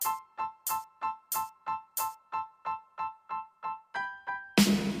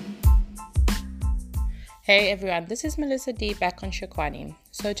Hey everyone, this is Melissa D back on Shakwani.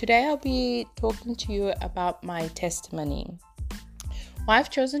 So today I'll be talking to you about my testimony. Why I've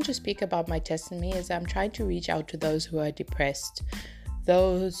chosen to speak about my testimony is I'm trying to reach out to those who are depressed,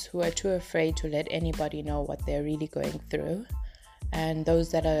 those who are too afraid to let anybody know what they're really going through, and those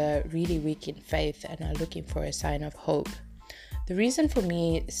that are really weak in faith and are looking for a sign of hope. The reason for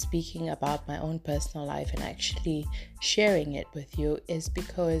me speaking about my own personal life and actually sharing it with you is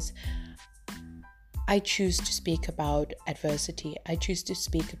because I choose to speak about adversity. I choose to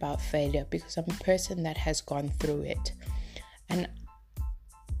speak about failure because I'm a person that has gone through it. And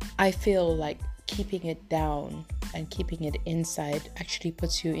I feel like keeping it down and keeping it inside actually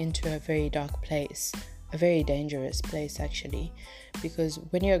puts you into a very dark place, a very dangerous place actually. Because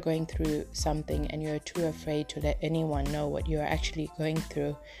when you're going through something and you're too afraid to let anyone know what you're actually going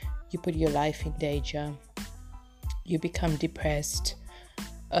through, you put your life in danger. You become depressed.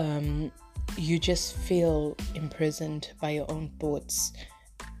 You just feel imprisoned by your own thoughts.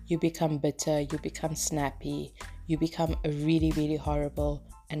 You become bitter, you become snappy, you become a really, really horrible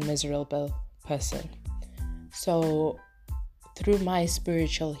and miserable person. So through my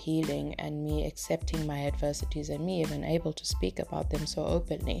spiritual healing and me accepting my adversities and me even able to speak about them so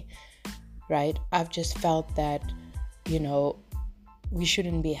openly, right, I've just felt that, we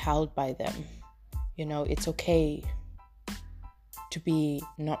shouldn't be held by them. It's okay to be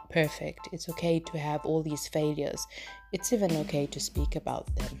not perfect. It's okay to have all these failures. It's even okay to speak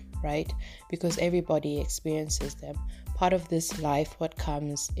about them, right? Because everybody experiences them. Part of this life, what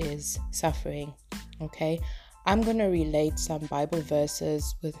comes is suffering, okay? I'm going to relate some Bible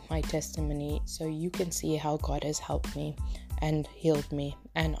verses with my testimony so you can see how God has helped me and healed me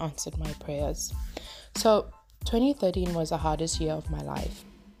and answered my prayers. So 2013 was the hardest year of my life.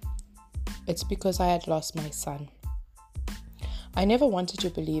 It's because I had lost my son. I never wanted to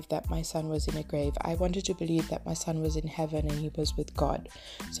believe that my son was in a grave. I wanted to believe that my son was in heaven and he was with God.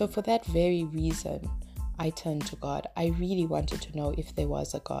 So for that very reason, I turned to God. I really wanted to know if there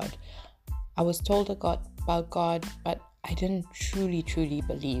was a God. I was told about God, but I didn't truly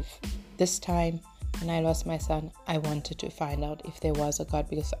believe. This time, when I lost my son, I wanted to find out if there was a God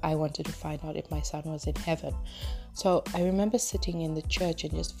because I wanted to find out if my son was in heaven. So I remember sitting in the church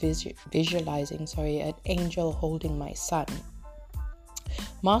and just visualizing an angel holding my son.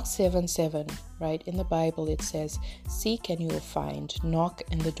 Mark 7:7, right? In the Bible it says, "Seek and you will find, knock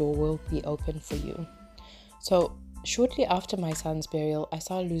and the door will be open for you." So shortly after my son's burial, I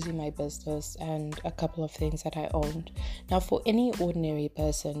started losing my business and a couple of things that I owned. Now, for any ordinary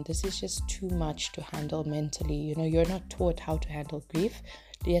person, this is just too much to handle mentally. You're not taught how to handle grief,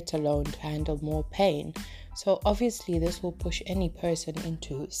 let alone to handle more pain. So obviously this will push any person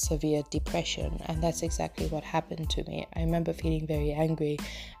into severe depression, and that's exactly what happened to me. I remember feeling very angry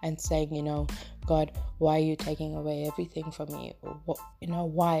and saying, God, why are you taking away everything from me?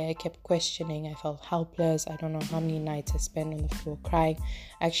 Why? I kept questioning. I felt helpless. I don't know how many nights I spent on the floor crying.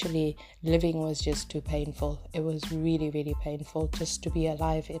 Actually, living was just too painful. It was really, really painful. Just to be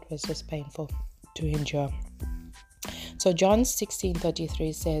alive, it was just painful to endure. So John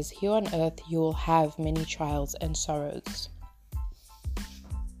 16:33 says, "Here on earth you will have many trials and sorrows."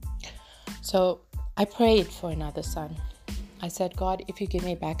 So I prayed for another son. I said, God, if you give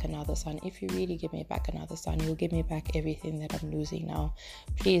me back another son, if you really give me back another son, you'll give me back everything that I'm losing now.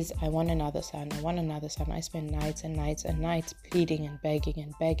 Please, I want another son. I want another son. I spent nights and nights and nights pleading and begging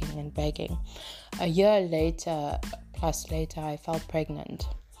and begging and begging. A year later, I felt pregnant.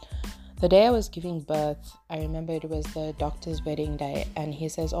 The day I was giving birth, I remember it was the doctor's wedding day, and he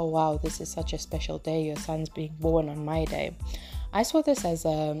says, "Oh wow, this is such a special day. Your son's being born on my day." I saw this as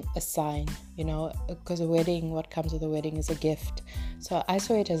a sign, because a wedding, what comes with a wedding is a gift. So I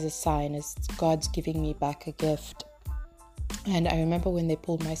saw it as a sign, as God's giving me back a gift. And I remember when they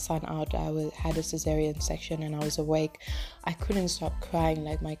pulled my son out, had a cesarean section and I was awake. I couldn't stop crying.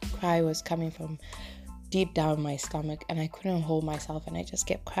 Like my cry was coming from deep down my stomach and I couldn't hold myself, and I just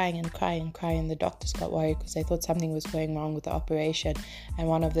kept crying and crying and crying. The doctors got worried because they thought something was going wrong with the operation, and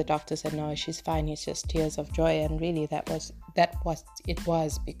one of the doctors said, "No, she's fine, it's just tears of joy." And really that was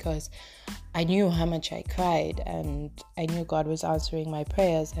because I knew how much I cried, and I knew God was answering my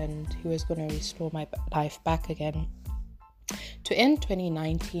prayers and he was going to restore my life back again. To end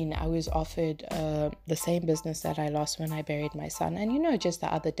 2019, I was offered the same business that I lost when I buried my son. And just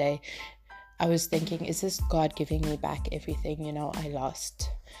the other day I was thinking, is this God giving me back everything, I lost?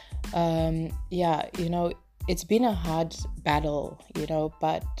 It's been a hard battle,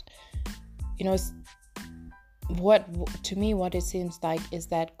 but, what to me what it seems like is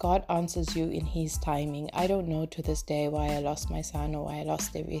that God answers you in his timing. I don't know to this day why I lost my son, or why I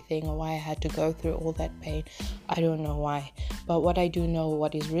lost everything, or why I had to go through all that pain. I don't know why, but what I do know,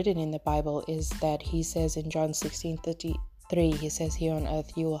 what is written in the Bible, is that he says in John 16:33, he says, here on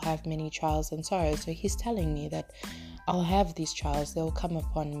earth you will have many trials and sorrows. So he's telling me that I'll have these trials, they'll come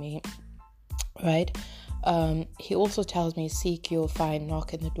upon me, right? He also tells me, seek, you'll find,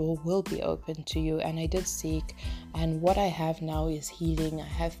 knock, and the door will be open to you. And I did seek, and what I have now is healing. I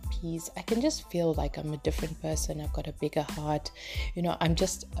have peace. I can just feel like I'm a different person. I've got a bigger heart. I'm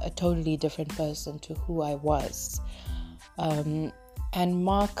just a totally different person to who I was. And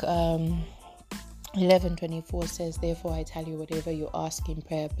Mark 11:24 says, therefore I tell you, whatever you ask in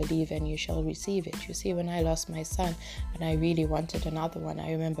prayer, believe and you shall receive it. You see, when I lost my son and I really wanted another one,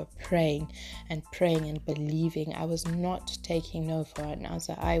 I remember praying and believing. I was not taking no for an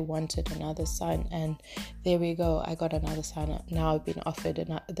answer. I wanted another son, and there we go. I got another son. Now I've been offered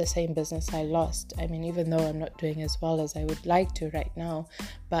the same business I lost. I mean, even though I'm not doing as well as I would like to right now,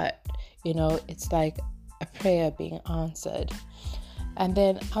 but it's like a prayer being answered. And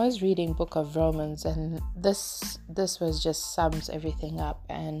then I was reading Book of Romans, and this was just sums everything up.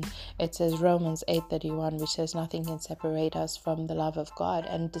 And it says Romans 8:31, which says nothing can separate us from the love of God.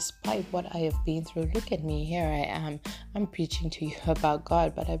 And despite what I have been through, look at me, here I am. I'm preaching to you about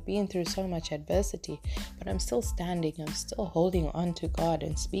God, but I've been through so much adversity, but I'm still standing. I'm still holding on to God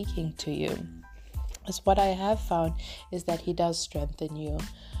and speaking to you. Because what I have found is that he does strengthen you.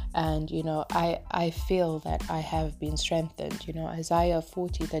 And I feel that I have been strengthened. Isaiah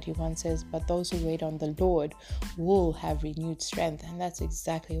 40:31 says, but those who wait on the Lord will have renewed strength. And that's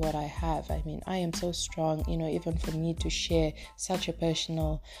exactly what I have. I mean, I am so strong. Even for me to share such a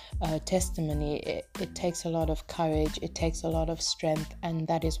personal testimony, it takes a lot of courage, it takes a lot of strength, and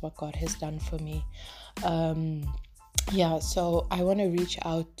that is what God has done for me. So I want to reach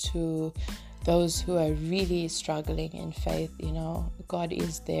out to those who are really struggling in faith. God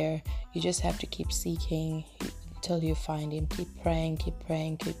is there. You just have to keep seeking till you find him. Keep praying,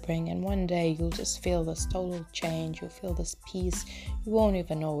 and one day you'll just feel this total change. You'll feel this peace. You won't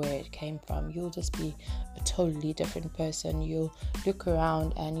even know where it came from. You'll just be a totally different person. You'll look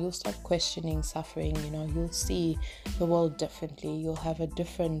around and you'll stop questioning suffering. You'll see the world differently. You'll have a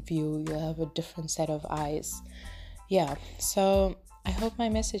different view. You'll have a different set of eyes. So I hope my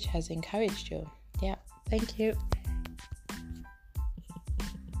message has encouraged you. Thank you.